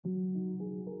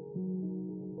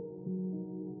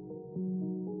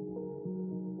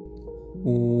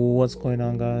What's going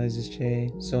on, guys? It's Jay.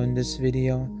 So in this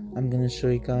video I'm gonna show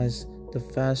you guys the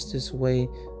fastest way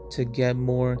to get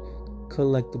more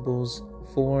collectibles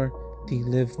for the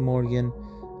Liv Morgan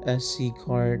SC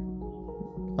card.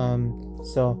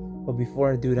 But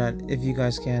before I do that, if you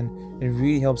guys can, it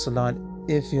really helps a lot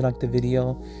if you like the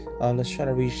video. Let's try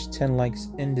to reach 10 likes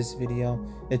in this video.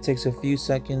 It takes a few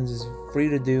seconds, it's free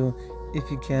to do.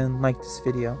 If you can like this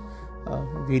video,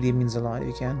 really means a lot if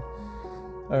you can.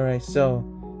 Alright, so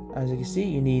as you can see,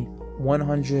 you need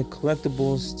 100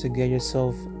 collectibles to get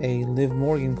yourself a Liv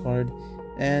Morgan card,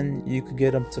 and you could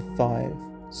get up to 5.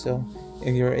 So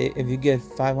if you get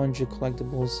 500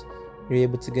 collectibles, you're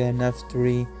able to get an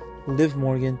F3 Liv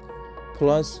Morgan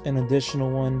plus an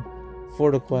additional one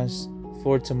for the quest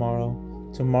for tomorrow.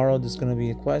 Tomorrow there's gonna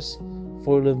be a quest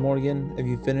for Liv Morgan. If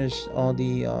you finish all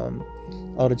the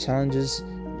challenges,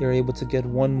 you're able to get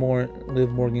one more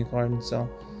Liv Morgan card. So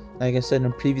like I said in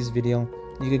a previous video,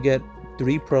 you could get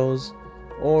 3 pros,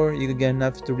 or you could get an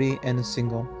F3 and a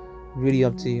single. Really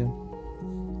up to you.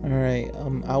 Alright,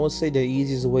 I would say the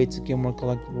easiest way to get more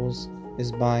collectibles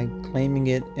is by claiming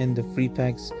it in the free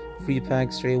packs. Free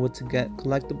packs, you're able to get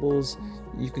collectibles.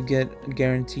 You could get a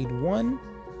guaranteed 1,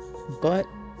 but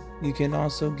you can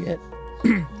also get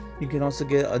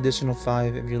additional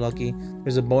 5 if you're lucky.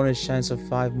 There's a bonus chance of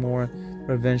 5 more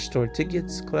Revenge Store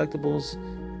tickets collectibles.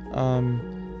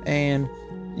 And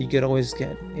you could always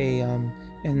get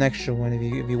an extra one.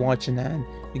 If you watch an ad,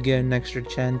 you get an extra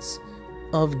chance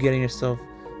of getting yourself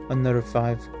another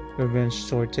 5 Revenge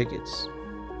Store tickets.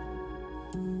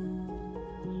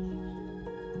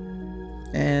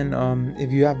 And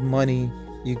if you have money,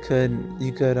 you could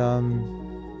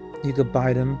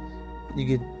buy them.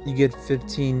 You get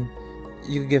 15.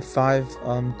 You could get 5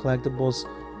 collectibles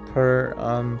per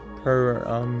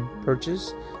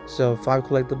purchase. So 5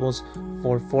 collectibles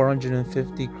for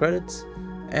 450 credits,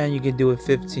 and you can do it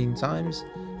 15 times.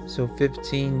 So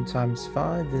 15 times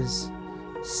 5 is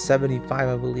 75,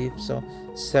 I believe. So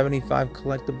 75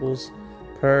 collectibles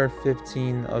per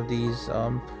 15 of these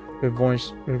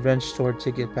Revenge Store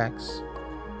ticket packs.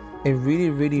 A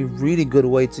really good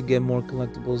way to get more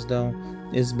collectibles though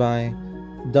is by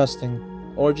dusting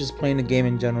or just playing the game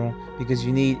in general, because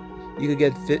you could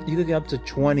get up to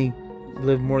 20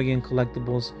 Liv Morgan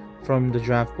collectibles from the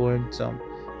draft board. So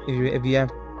if you have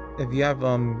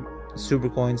super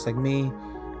coins like me,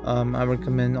 I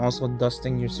recommend also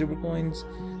dusting your super coins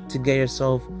to get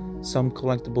yourself some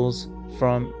collectibles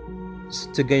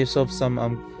some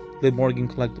Liv Morgan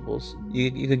collectibles.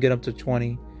 You could get up to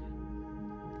 20.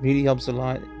 Really helps a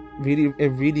lot.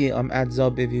 It really adds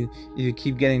up if you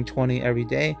keep getting 20 every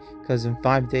day, because in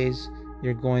 5 days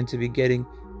you're going to be getting,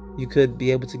 you could be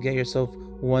able to get yourself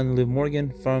 1 Liv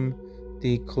Morgan from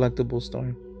the collectible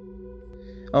store.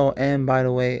 Oh, and by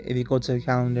the way, if you go to the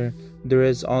calendar, there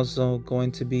is also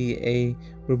going to be a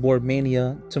Reward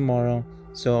Mania tomorrow.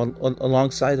 So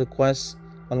alongside the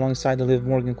Liv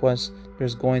Morgan quest,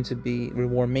 there's going to be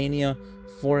Reward Mania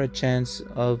for a chance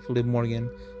of Liv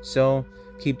Morgan. So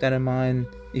keep that in mind.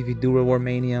 If you do Reward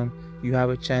Mania, you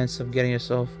have a chance of getting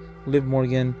yourself Liv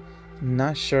Morgan.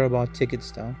 Not sure about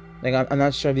tickets though. Like I'm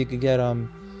not sure if you could get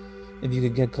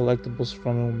collectibles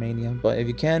from Reward Mania, but if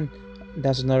you can,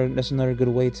 that's another good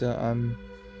way to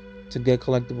get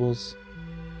collectibles.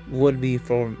 Would be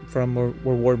from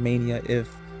Reward Mania if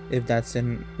that's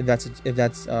something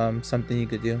you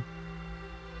could do.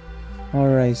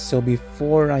 Alright, so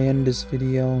before I end this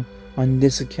video, on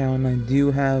this account I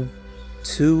do have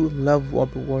 2 level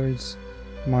up rewards.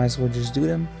 Might as well just do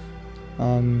them.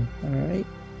 Alright,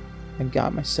 I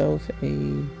got myself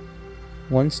a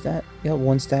 1 stat. Yeah,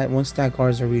 1 stat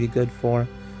cards are really good for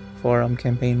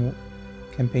campaign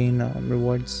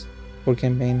rewards for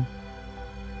campaign.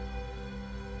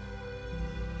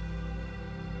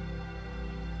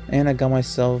 And I got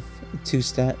myself a 2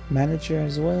 stat manager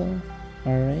as well.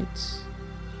 Alright,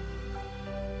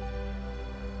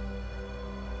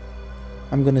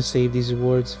 I'm gonna save these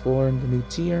rewards for the new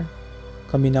tier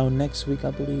coming out next week,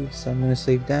 I believe, so I'm gonna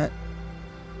save that.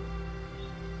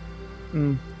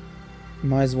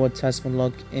 Might as well test my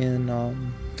luck in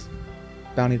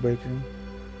Bounty Breaker.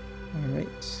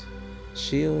 Alright,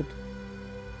 shield.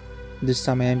 This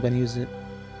time I am gonna use it.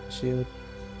 Shield.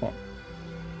 Well,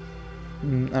 I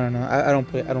don't know. I don't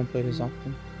play this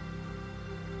often.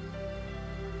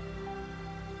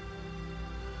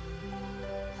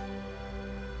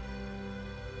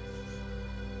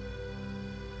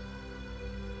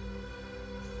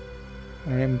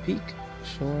 Alright, peak.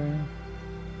 Sure.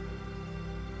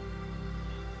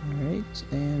 Alright,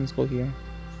 and let's go here.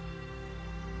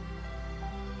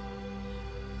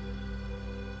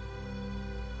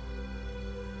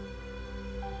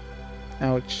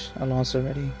 Ouch, I lost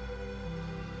already.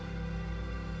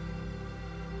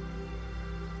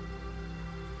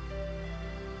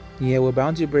 Yeah, with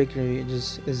Bounty Breaker, it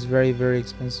just is very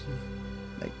expensive.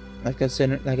 Like like I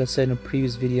said in a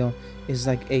previous video, it's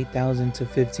like 8,000 to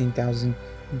 15,000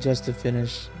 just to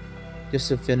finish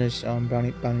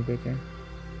Bounty Breaker.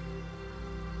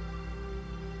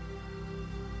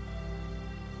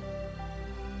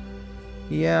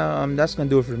 Yeah, that's gonna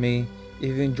do it for me.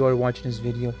 If you enjoyed watching this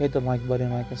video, hit the like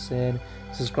button, like I said.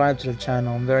 Subscribe to the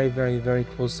channel. I'm very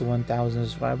close to 1,000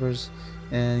 subscribers.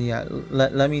 And yeah,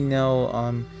 let me know.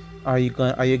 Are you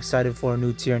excited for a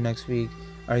new tier next week?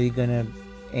 Are you gonna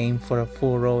aim for a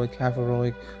full heroic, half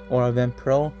heroic, or event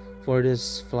pro for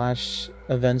this flash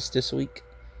events this week?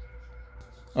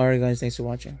 Alright guys, thanks for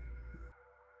watching.